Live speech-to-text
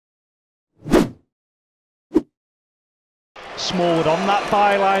Smallwood on that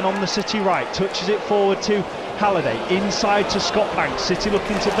byline on the City right, touches it forward to Halliday, inside to Scott Banks. City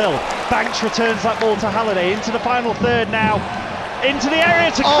looking to build. Banks returns that ball to Halliday, into the final third now, into the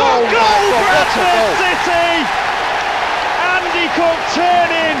area to Cook. Goal, Bradford City! Andy Cook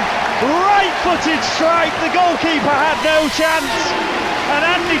turning, right-footed strike. The goalkeeper had no chance. And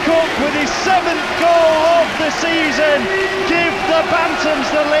Andy Cook, with his 7th goal of the season, give the Bantams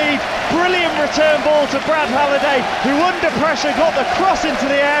the lead. Brilliant return ball to Brad Halliday, who under pressure got the cross into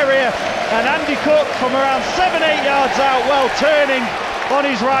the area, and Andy Cook from around 7-8 yards out, well, turning on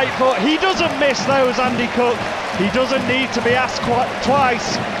his right foot. He doesn't miss those, Andy Cook. He doesn't need to be asked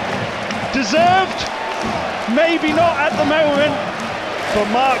twice. Deserved? Maybe not at the moment,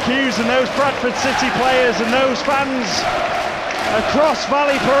 but Mark Hughes and those Bradford City players and those fans across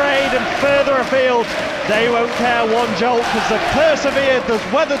Valley Parade and further afield, they won't care one jolt, because they've persevered,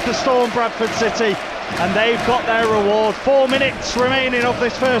 they've weathered the storm, Bradford City, and they've got their reward. 4 minutes remaining of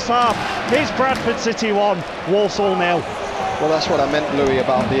this first half. It's Bradford City 1, Walsall 0. Well, that's what I meant, Louis,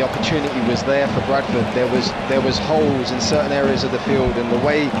 about the opportunity was there for Bradford. There was holes in certain areas of the field, and the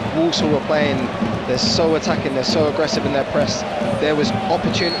way Walsall were playing, they're so attacking, they're so aggressive in their press. There was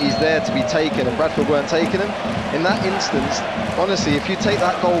opportunities there to be taken, and Bradford weren't taking them. In that instance, honestly, if you take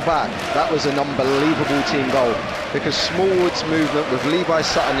that goal back, that was an unbelievable team goal, because Smallwood's movement with Levi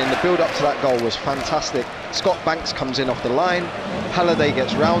Sutton in the build-up to that goal was fantastic. Scott Banks comes in off the line, Halliday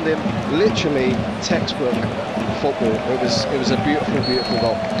gets round him, literally textbook football. It was a beautiful, beautiful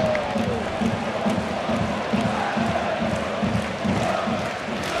goal.